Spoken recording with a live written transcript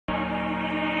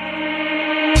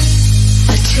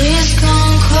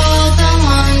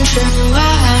wondering why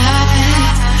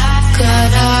I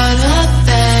got out of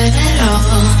bed at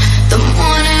all. The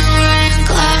morning rain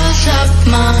clouds up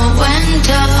my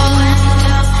window,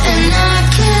 and I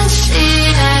can't see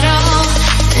at all.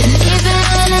 And even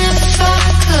if I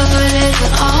could, it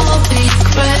would all be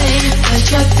great. But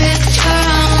your picture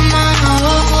on my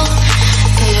wall,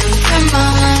 it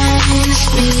reminds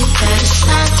me that it's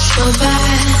not so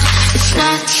bad. It's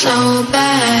not so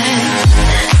bad.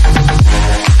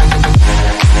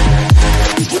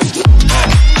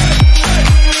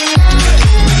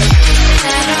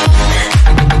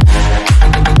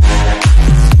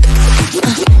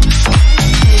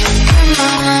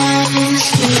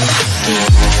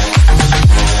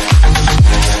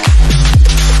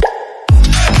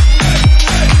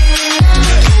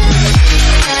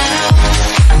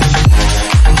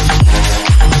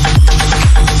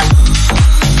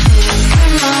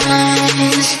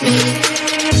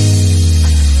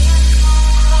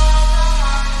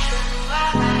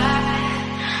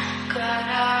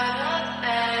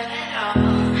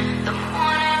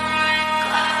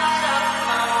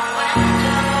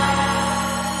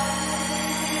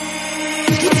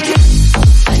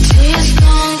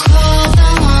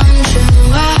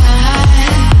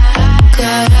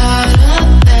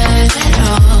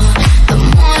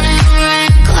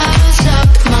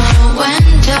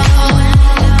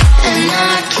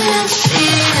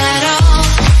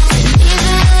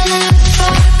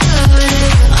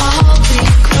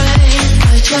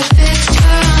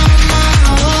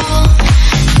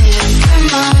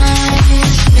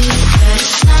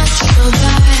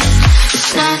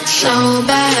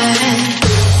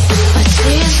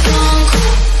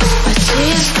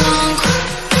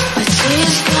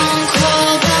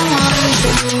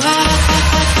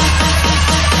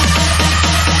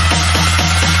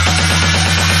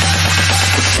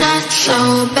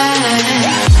 So bad.